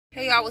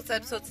Hey y'all, what's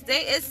up? So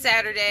today is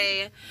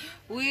Saturday.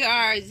 We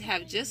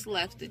have just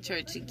left the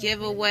church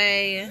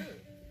giveaway.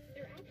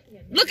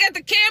 Look at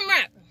the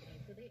camera.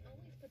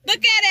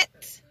 Look at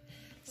it.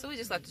 So we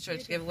just left the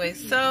church giveaway.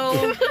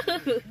 So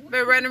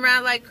been running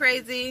around like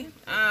crazy.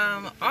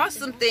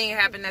 Awesome thing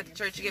happened at the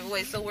church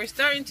giveaway. So we're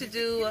starting to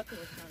do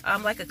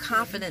like a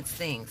confidence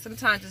thing.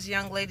 Sometimes it's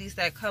young ladies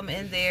that come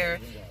in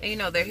there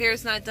and their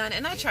hair's not done,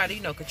 and I try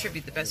to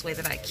contribute the best way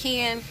that I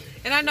can.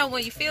 And I know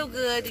when you feel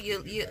good,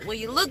 when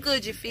you look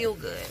good, you feel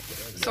good.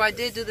 So I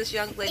did do this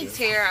young lady's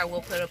hair. I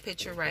will put a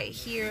picture right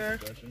here.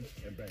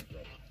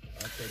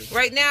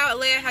 Right now,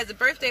 Alea has a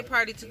birthday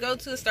party to go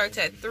to. It starts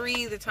at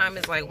 3. The time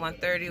is like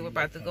 1:30. We're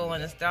about to go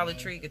on this Dollar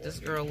Tree, get this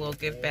girl a little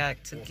gift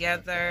bag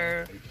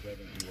together.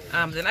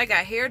 Then I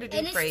got hair to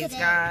do, praise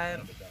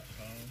God.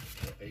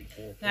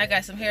 Now I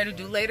got some hair to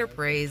do later,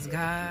 praise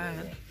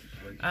God.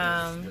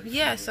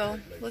 Yeah, so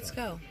let's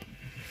go.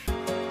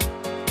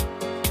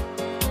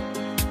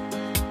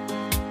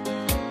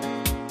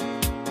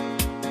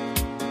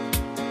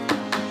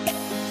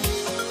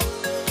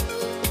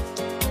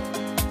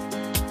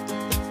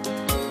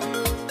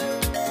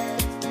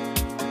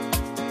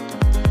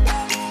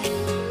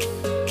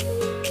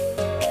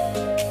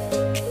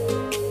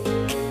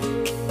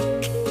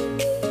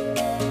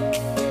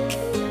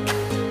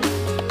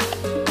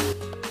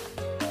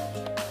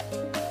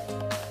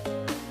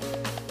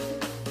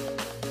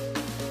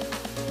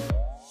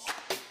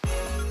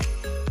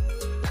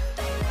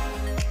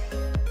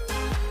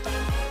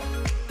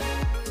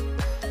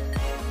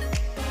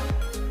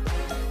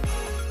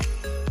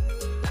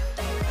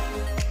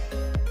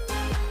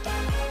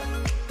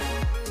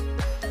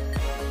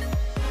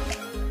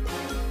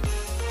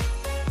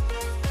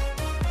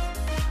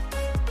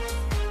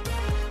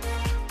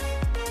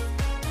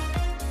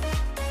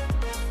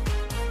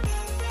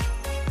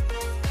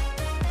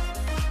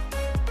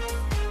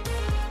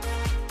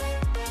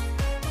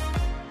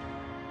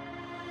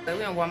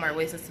 We're in Walmart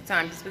wasting some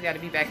time because we got to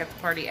be back at the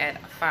party at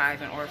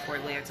 5 in order for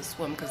Leia to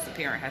swim because the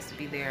parent has to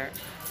be there.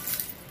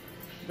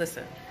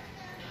 Listen,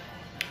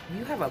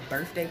 you have a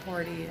birthday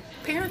party.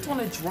 Parents want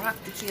to drop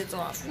the kids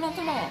off.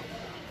 Come on.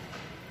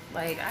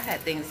 Like, I had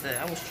things that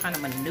I was trying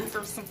to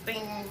maneuver some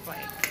things.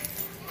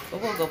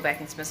 But we'll go back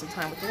and spend some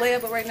time with Leia.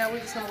 But right now, we're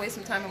just going to waste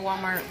some time in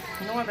Walmart,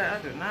 knowing that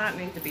I do not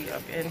need to be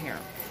up in here.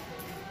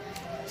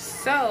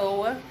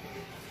 So,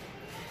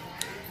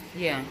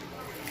 yeah.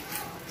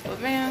 But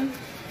man,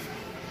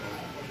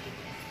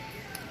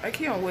 I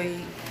can't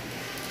wait.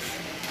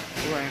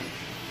 Right.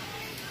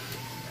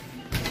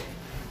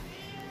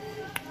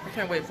 I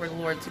can't wait for the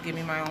Lord to give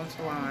me my own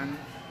salon.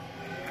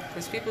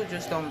 Because people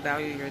just don't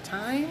value your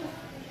time.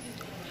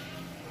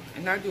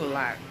 And I do a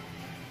lot.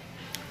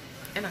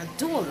 And I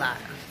do a lot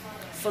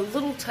for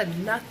little to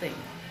nothing.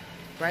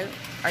 Right?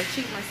 I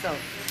cheat myself.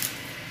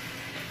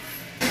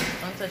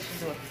 Don't touch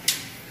the door.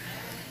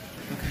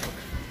 Okay.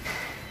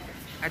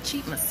 I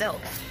cheat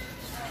myself.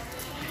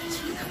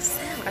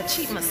 I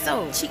cheat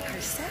myself. Cheat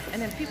herself.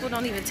 And then people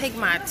don't even take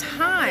my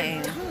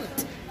time.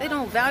 They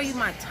don't value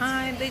my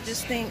time. They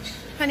just think,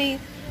 honey,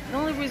 the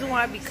only reason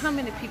why I be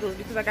coming to people is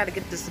because I got to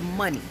get this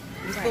money.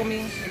 You feel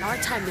me? And our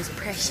time is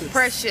precious.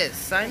 Precious,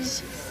 son.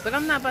 Precious. But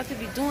I'm not about to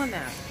be doing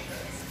that.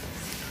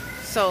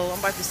 So I'm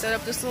about to set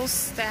up this little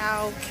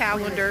style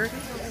calendar.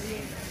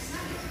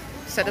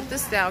 Set up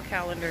this style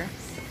calendar.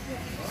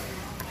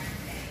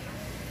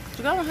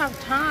 Because I don't have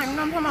time. You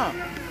know what I'm talking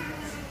about?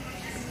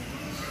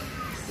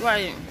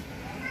 Right.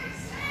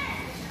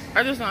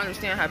 I just don't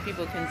understand how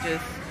people can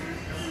just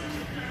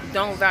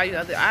don't value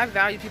other. I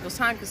value people's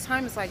time because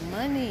time is like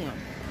money.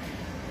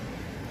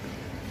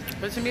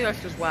 But to me,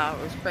 that's just wild.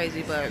 It's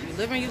crazy. But you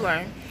live and you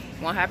learn.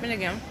 Won't happen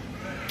again.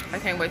 I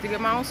can't wait to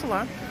get my own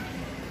salon.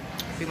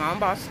 Be my own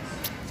boss.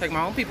 Take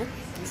my own people.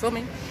 You feel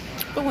me?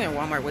 But we're in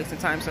Walmart wasting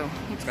time, so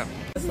let's go.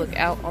 Let's look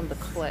out on the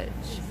clutch.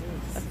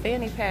 A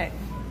fanny pack.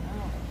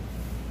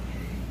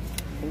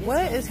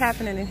 What is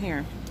happening in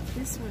here?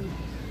 This one.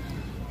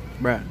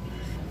 Bruh.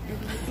 It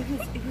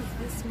was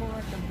this small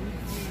at the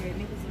booth here,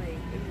 and it was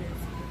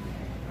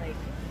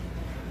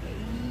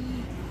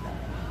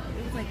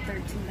like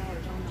 $13.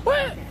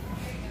 What?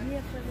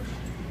 Yeah, for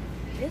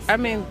this. I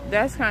mean,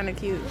 that's kind of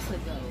cute. This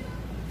would go.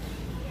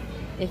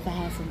 If I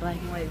had some black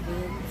and white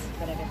bins,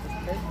 but I got this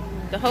purple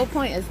one. The whole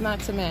point is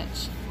not to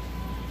match.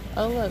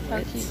 Oh look,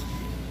 how cute.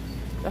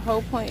 The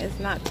whole point is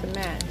not to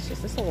match.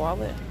 Is this a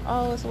wallet?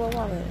 Oh, it's a little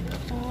wallet.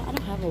 Oh, I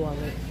don't have a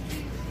wallet.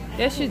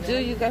 Yes, you do.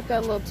 You got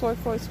that little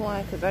turquoise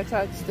one because I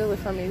tried to steal it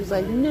from you. He was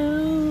like,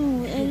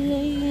 no,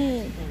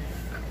 alien.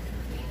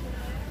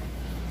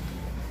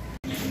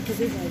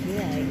 Because it's like,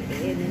 yeah, and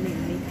then it makes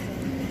sense.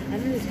 I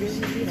know this girl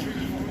would need a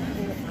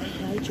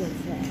hydro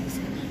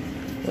flask.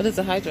 What is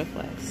a hydro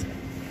flask?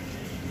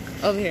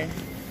 Over here.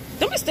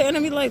 Don't be staring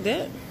at me like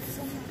that.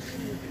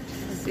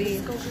 See?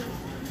 It's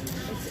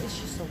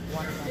just a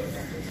water bottle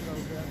that this girl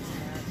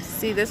has.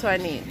 See, that's what I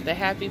need. The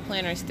Happy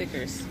Planner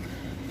stickers.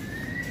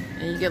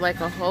 And you get like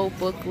a whole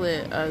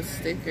booklet of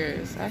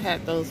stickers. I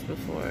had those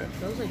before.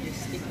 Those are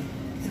just sticky.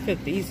 Look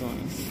at these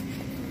ones.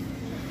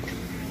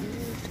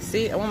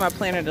 See, I want my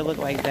planner to look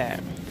like that.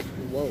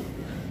 Whoa.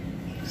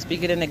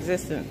 Speak it in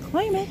existence.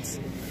 Claim it.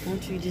 Why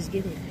don't you just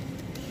get it?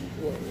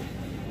 Whoa.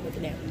 Look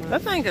at that.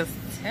 That thing is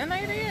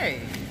 $10.88.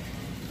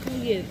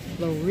 You get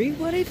 3?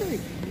 What are 3?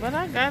 But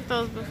I got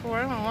those before.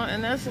 I don't want,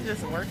 and that's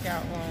just a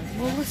workout one.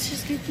 Well, let's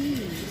just get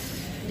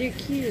these. They're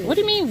cute. What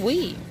do you mean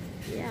we?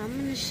 Yeah, I'm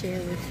gonna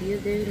share with you.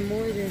 There's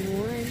more than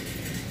one.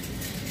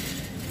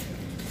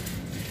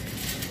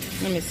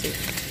 Let me see.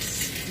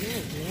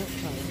 No, nail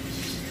polish.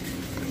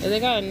 Oh, they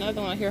got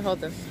another one here.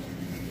 Hold this.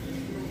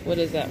 What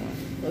is that one?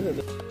 Look at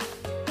this.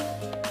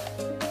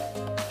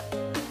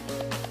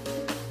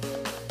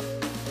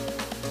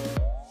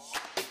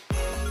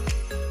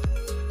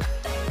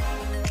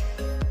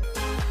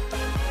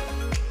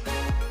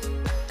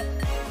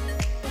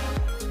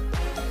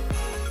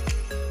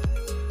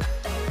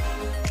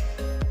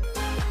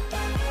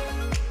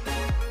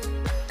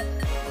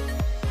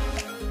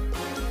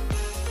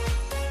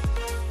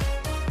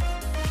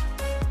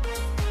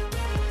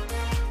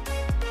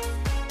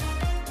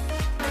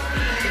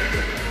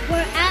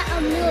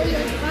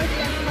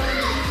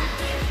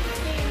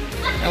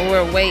 And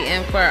we're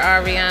waiting for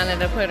Ariana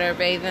to put her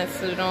bathing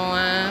suit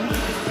on.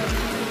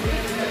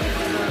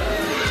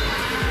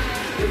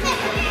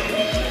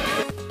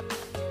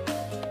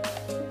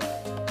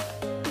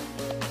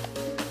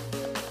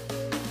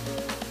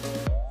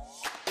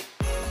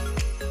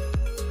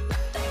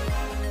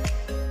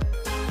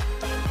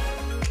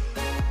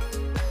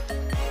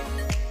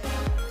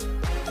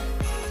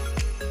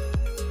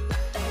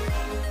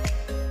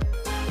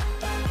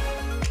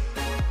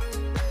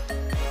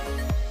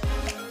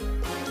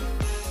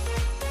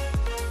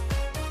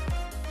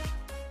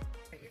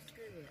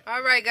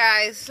 Alright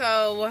guys,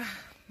 so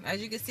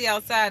as you can see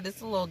outside,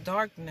 it's a little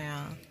dark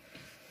now.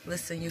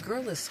 Listen, your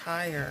girl is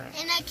tired.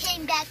 And I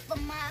came back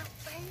from my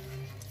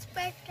friend's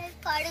birthday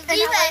party. And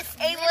I was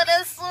able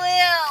to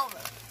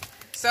swim.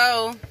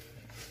 So,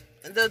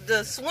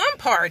 the swim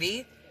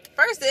party,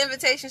 first the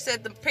invitation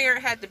said the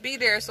parent had to be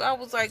there, so I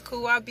was like,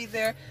 cool, I'll be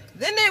there.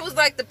 Then it was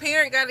like the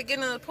parent got to get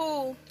in the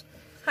pool.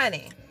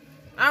 Honey,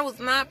 I was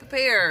not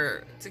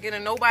prepared to get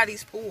in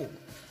nobody's pool.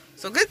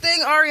 So good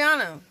thing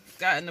Ariana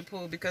got in the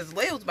pool because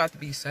Leia was about to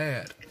be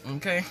sad,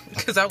 okay?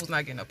 Because I was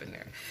not getting up in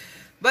there.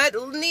 But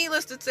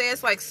needless to say,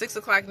 it's like 6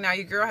 o'clock now.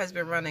 Your girl has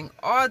been running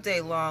all day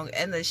long,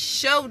 and the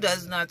show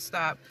does not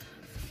stop.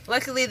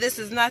 Luckily, this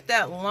is not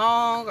that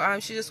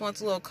long. She just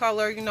wants a little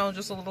color, you know,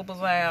 just a little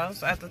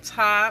pizzazz at the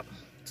top.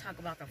 Talk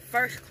about the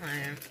first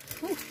climb.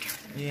 Whew.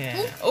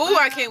 Yeah. Oh,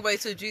 I can't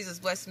wait till Jesus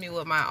blesses me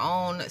with my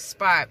own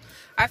spot.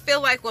 I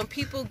feel like when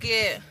people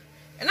get,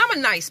 and I'm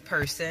a nice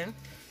person,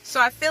 so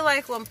I feel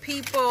like when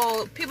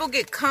people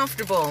get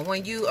comfortable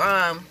when you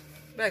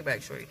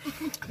back shorty.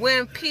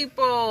 when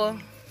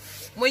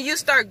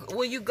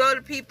you go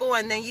to people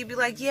and then you be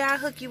like, yeah, I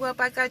hook you up,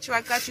 I got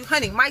you,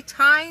 honey, my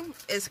time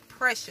is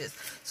precious.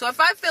 So if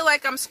I feel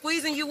like I'm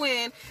squeezing you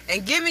in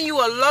and giving you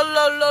a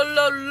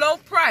low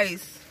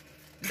price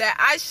that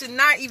I should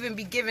not even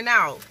be giving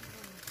out,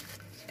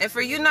 and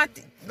for you not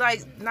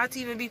to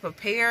even be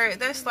prepared,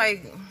 that's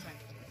like,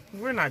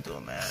 we're not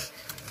doing that.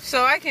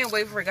 So I can't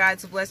wait for God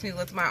to bless me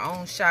with my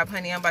own shop,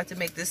 honey. I'm about to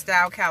make this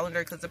style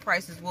calendar because the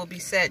prices will be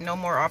set. No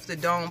more off the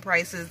dome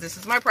prices. This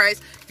is my price.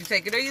 You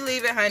take it or you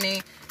leave it,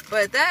 honey.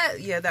 But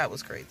that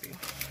was crazy.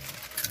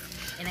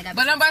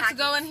 But I'm about to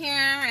go in here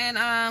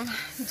and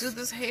do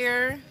this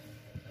hair.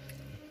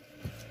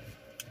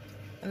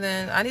 And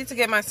then I need to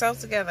get myself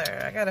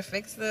together. I gotta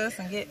fix this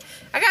and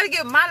I gotta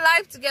get my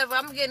life together.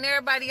 I'm getting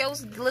everybody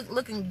else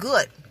looking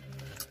good,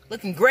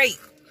 looking great.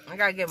 I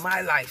gotta get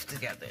my life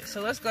together.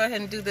 So let's go ahead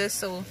and do this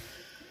so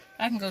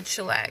I can go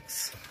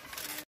chillax.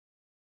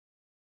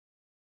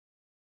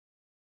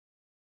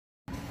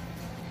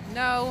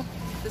 No,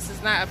 this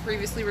is not a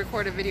previously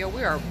recorded video.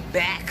 We are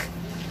back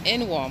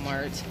in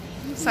Walmart.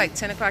 It's like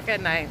 10 o'clock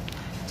at night.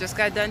 Just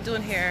got done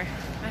doing hair.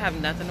 I have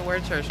nothing to wear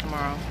to church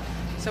tomorrow.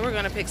 So we're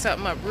gonna pick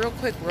something up real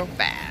quick, real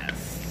fast.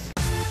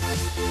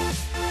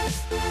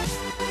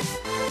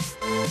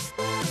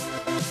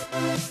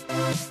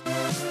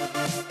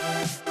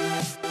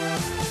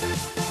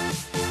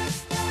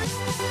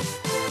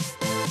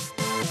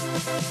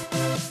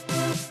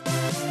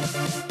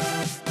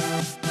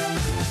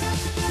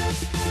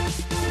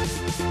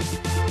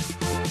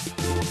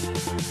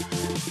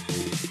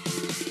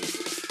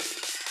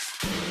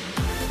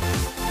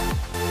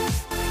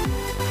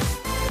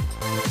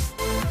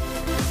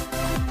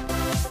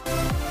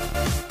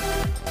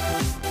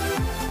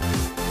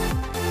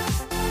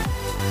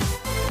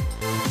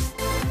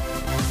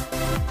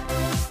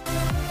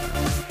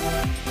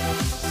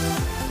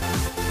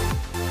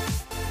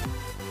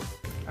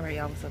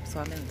 What's up? So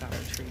I'm in Dollar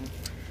Tree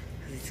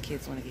because these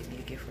kids want to get me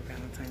a gift for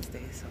Valentine's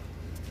Day, so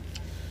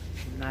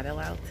I'm not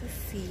allowed to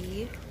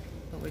see,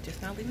 but we're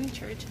just now leaving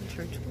church, and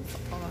church was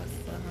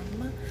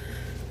awesome.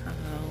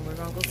 We're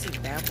gonna go see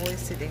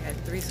BADBoys today at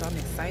 3, so I'm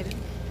excited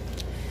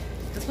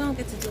because we don't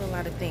get to do a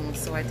lot of things.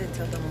 So I did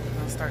tell them we're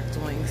gonna start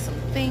doing some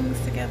things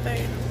together.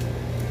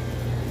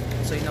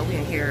 So you know, we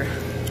in here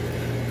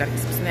gotta get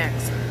some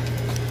snacks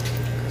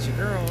because your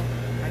girl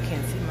I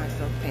can't see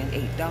myself paying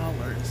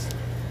 $8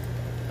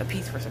 a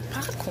piece for some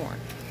popcorn.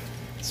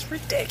 It's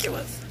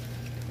ridiculous.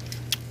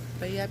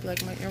 But yeah, I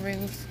like my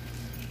earrings.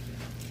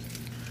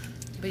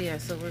 But yeah,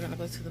 so we're gonna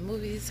go to the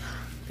movies.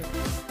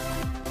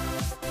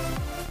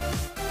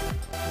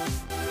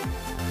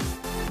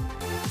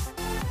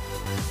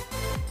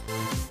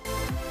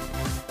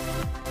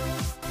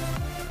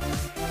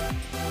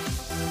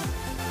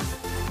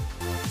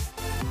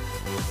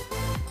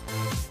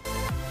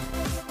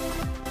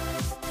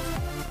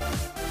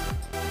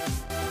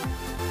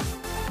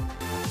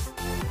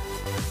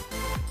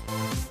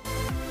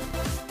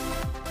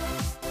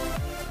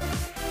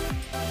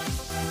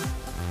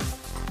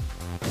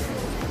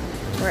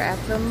 We're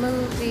at the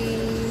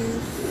movies.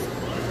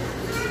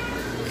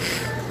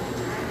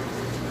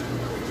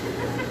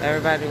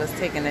 Everybody was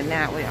taking a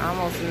nap. We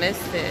almost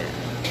missed it.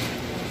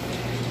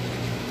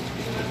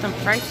 Some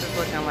prices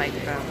looking like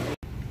them.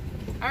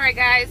 Alright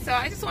guys, so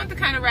I just wanted to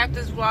kind of wrap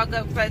this vlog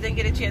up because I didn't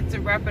get a chance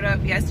to wrap it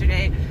up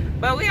yesterday.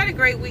 But we had a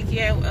great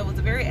weekend. It was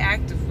a very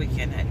active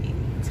weekend.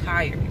 I'm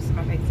tired. See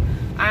my face.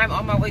 I'm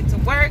on my way to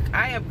work.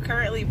 I am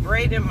currently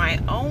braiding my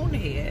own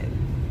head.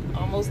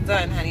 Almost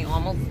done, honey.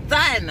 Almost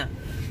done.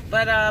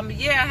 But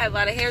yeah, I had a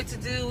lot of hair to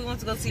do. We went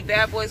to go see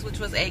Bad Boys, which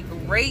was a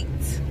great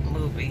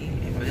movie.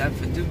 I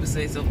do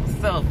say so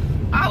myself.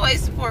 I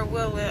always support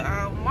Will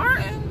and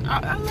Martin.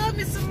 I love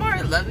me some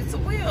Martin, love me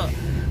some Will.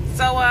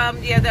 So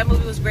yeah, that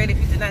movie was great.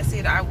 If you did not see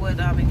it, I would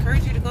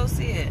encourage you to go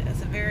see it.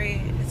 It's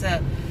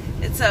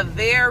a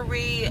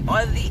very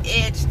on the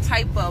edge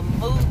type of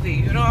movie.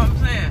 You know what I'm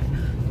saying?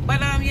 But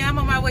yeah, I'm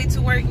on my way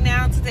to work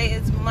now. Today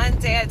is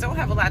Monday. I don't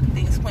have a lot of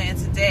things planned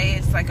today.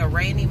 It's like a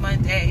rainy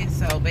Monday,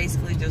 so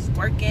basically just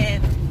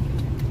working,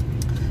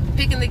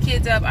 picking the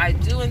kids up. I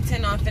do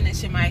intend on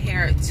finishing my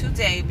hair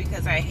today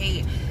because I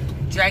hate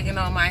dragging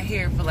on my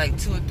hair for like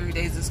 2 or 3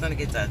 days. It's gonna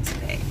get done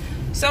today.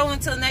 So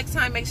until next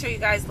time, make sure you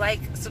guys like,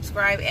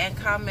 subscribe, and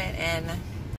comment, and